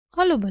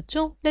Hello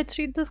bachcho, let's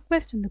read this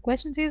question. The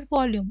question says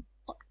volume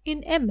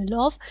in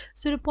ml of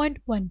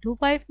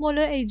 0.125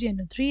 molar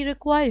AgNO3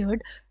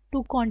 required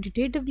to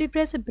quantitatively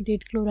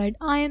precipitate chloride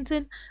ions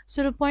in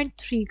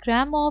 0.3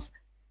 gram of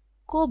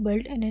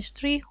cobalt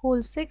NH3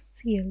 whole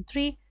 6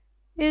 Cl3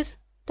 is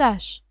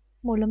dash.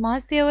 Molar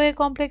mass दिया हुआ है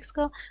complex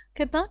का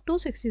कितना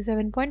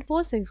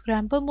 267.46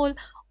 ग्राम पर मोल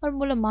और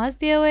molar mass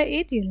दिया हुआ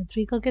है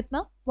AgNO3 का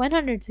कितना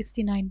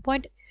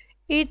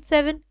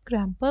 169.87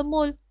 ग्राम पर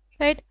मोल,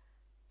 right.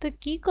 The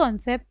key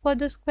concept for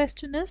this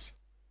question is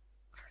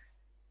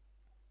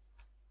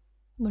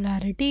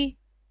molarity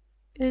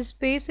is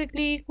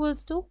basically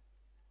equals to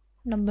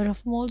number of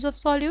moles of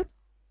solute,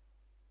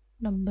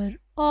 number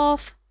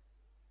of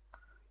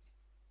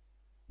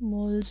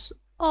moles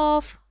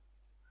of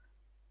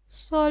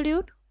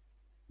solute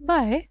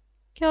by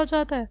क्या हो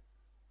जाता है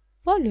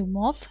volume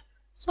of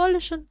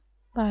solution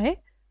by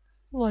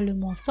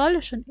volume of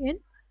solution in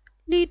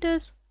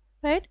liters,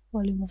 right.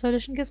 Volume of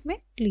solution किस में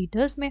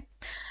liters में.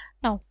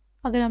 Now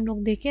अगर हम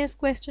लोग देखें इस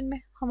क्वेश्चन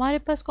में हमारे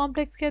पास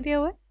कॉम्प्लेक्स क्या दिया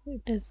हुआ है,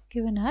 it is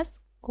given as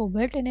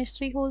cobalt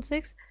NH3 whole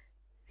 6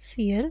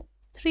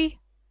 Cl3,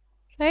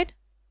 right.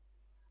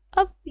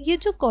 अब ये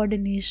जो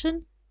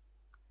कोऑर्डिनेशन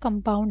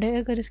कंपाउंड है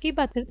अगर इसकी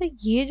बात करते हैं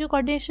ये जो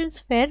कोऑर्डिनेशन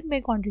स्फेयर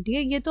में क्वांटिटी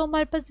है ये तो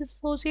हमारे पास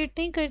एसोसिएट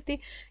नहीं करती,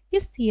 ये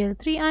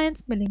Cl3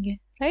 आयंस मिलेंगे,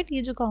 राइट.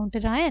 ये जो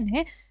काउंटर आयन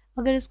है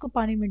अगर इसको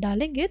पानी में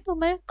डालेंगे तो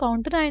हमें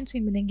काउंटर आयंस ही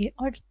मिलेंगे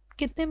और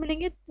कितने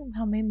मिलेंगे,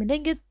 हमें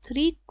मिलेंगे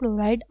 3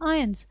 chloride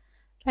ions,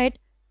 right.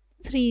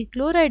 3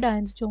 chloride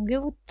ions जो होंगे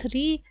वो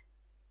 3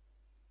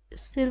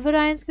 सिल्वर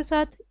आयंस के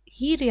साथ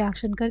ही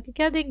रिएक्शन करके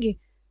क्या देंगे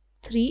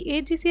 3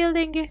 AgCl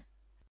देंगे.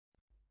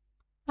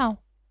 नाउ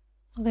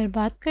अगर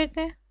बात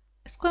करते हैं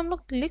इसको हम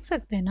लोग लिख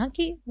सकते हैं ना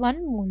कि 1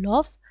 मोल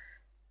ऑफ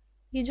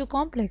ये जो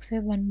कॉम्प्लेक्स है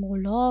 1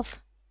 mole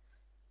of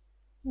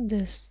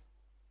this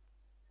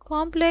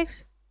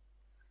complex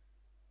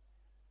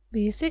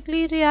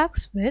basically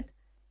reacts with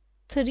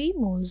 3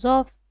 moles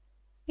of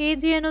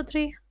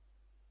AgNO3,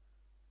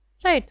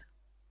 right.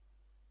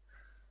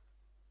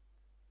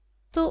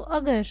 तो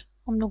अगर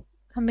हम लोग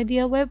हमें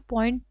दिया हुआ है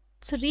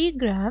 0.3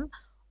 ग्राम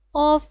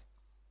ऑफ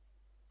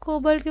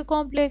कोबाल्ट के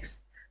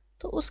कॉम्प्लेक्स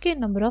तो उसके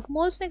नंबर ऑफ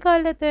मोल्स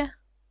निकाल लेते हैं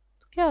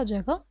तो क्या हो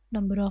जाएगा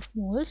number of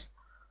moles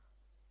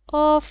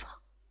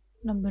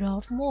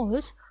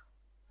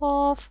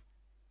of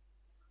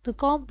the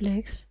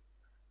complex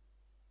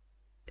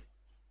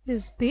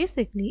is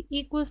basically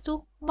equals to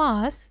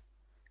mass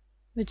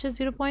which is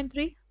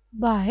 0.3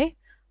 by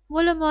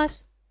molar mass.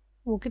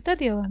 वो कितना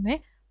दिया हुआ है हमें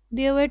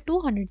दिया हुआ है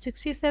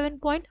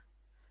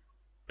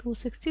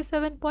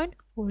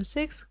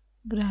 267.46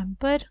 ग्राम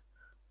पर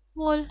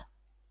मोल,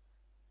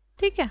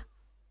 ठीक है.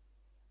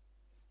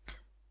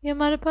 ये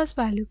हमारे पास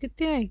वैल्यू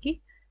कितनी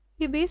आएगी,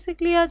 ये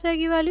बेसिकली आ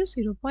जाएगी वैल्यू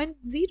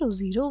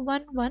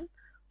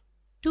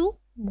 0.00112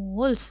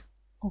 मोल्स,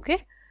 ओके.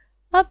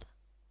 अब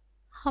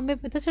हमें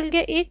पता चल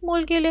गया एक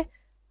मोल के लिए.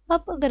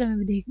 अब अगर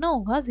हमें देखना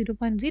होगा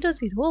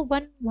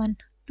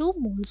 0.00112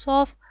 मोल्स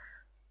ऑफ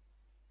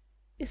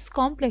इस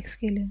कॉम्प्लेक्स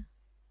के लिए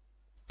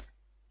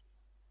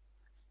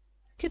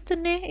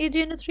कितने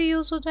AgNO3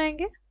 यूज हो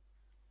जाएंगे,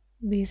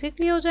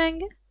 बेसिकली हो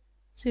जाएंगे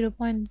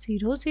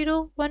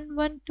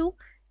 0.00112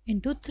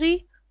 इंटू 3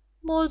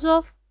 मोल्स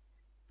ऑफ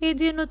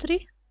AgNO3,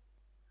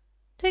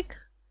 ठीक.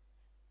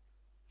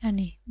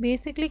 यानी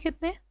बेसिकली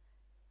कितने,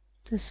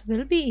 this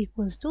will be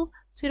equals to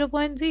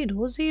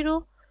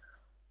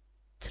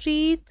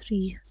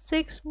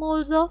 0.00336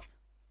 moles of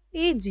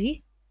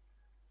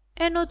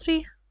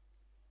AgNO3,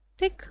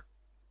 ठीक.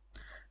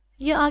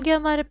 ये आ गया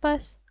हमारे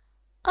पास.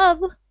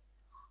 अब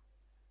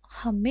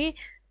हमें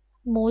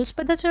मोल्स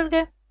पता चल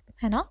गए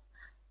है ना,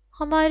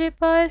 हमारे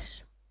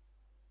पास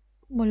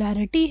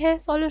मोलैरिटी है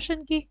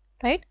सॉल्यूशन की,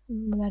 राइट.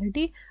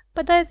 मोलैरिटी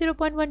पता है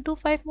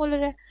 0.125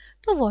 मोलर है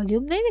तो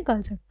वॉल्यूम नहीं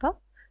निकाल सकता.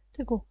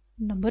 देखो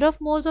number of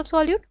moles of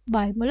solute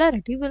by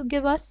molarity will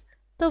give us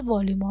the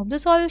volume of the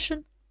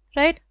solution,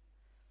 right.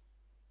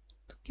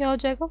 तो क्या हो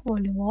जाएगा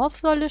volume of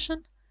solution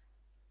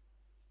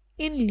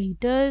in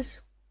liters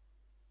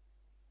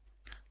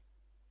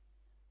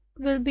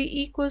will be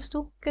equals to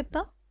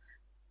कितना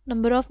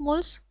number of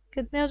moles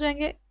कितने हो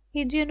जाएंगे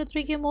AgNO3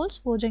 के moles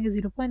वो हो जाएंगे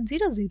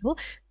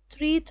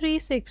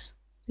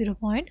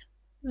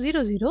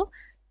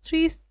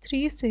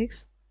 0.00336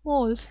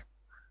 moles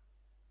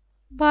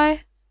by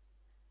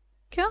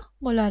क्या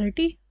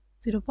मोलारिटी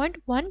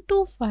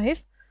 0.125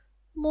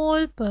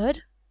 मोल पर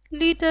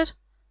लीटर,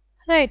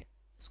 राइट.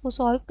 इसको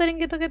सॉल्व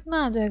करेंगे तो कितना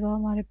आ जाएगा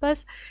हमारे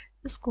पास,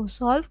 इसको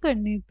सॉल्व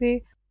करने पे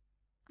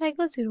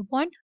आएगा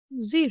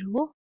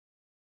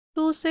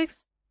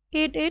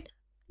 0.02688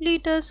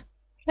 लीटर्स,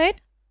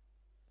 राइट.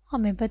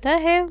 हमें पता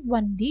है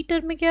 1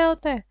 लीटर में क्या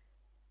होता है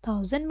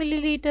 1000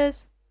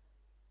 मिलीलीटर्स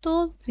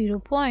तो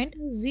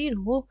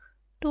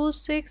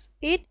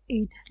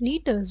 0.02688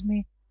 लीटर्स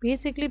में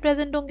बेसिकली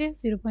प्रेजेंट होंगे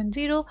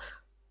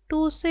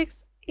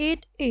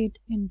 0.02688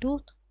 इंटू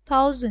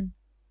 1000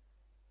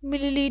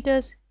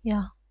 मिलीलीटर्स,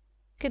 या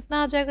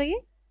कितना आ जाएगा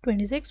ये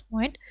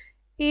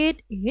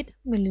 26.88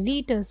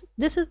 milliliters.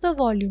 This is the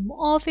volume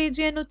of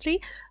AgNO3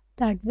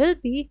 that will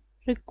be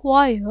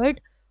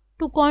required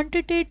to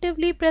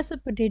quantitatively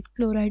precipitate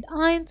chloride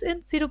ions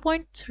in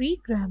 0.3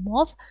 gram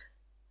of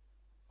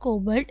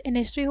cobalt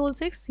NH3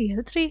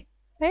 6Cl3,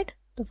 right?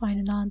 The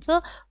final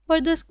answer for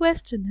this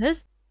question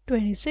is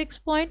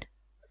 26.88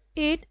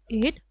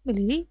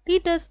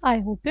 milliliters. I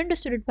hope you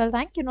understood it well.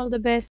 Thank you and all the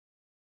best.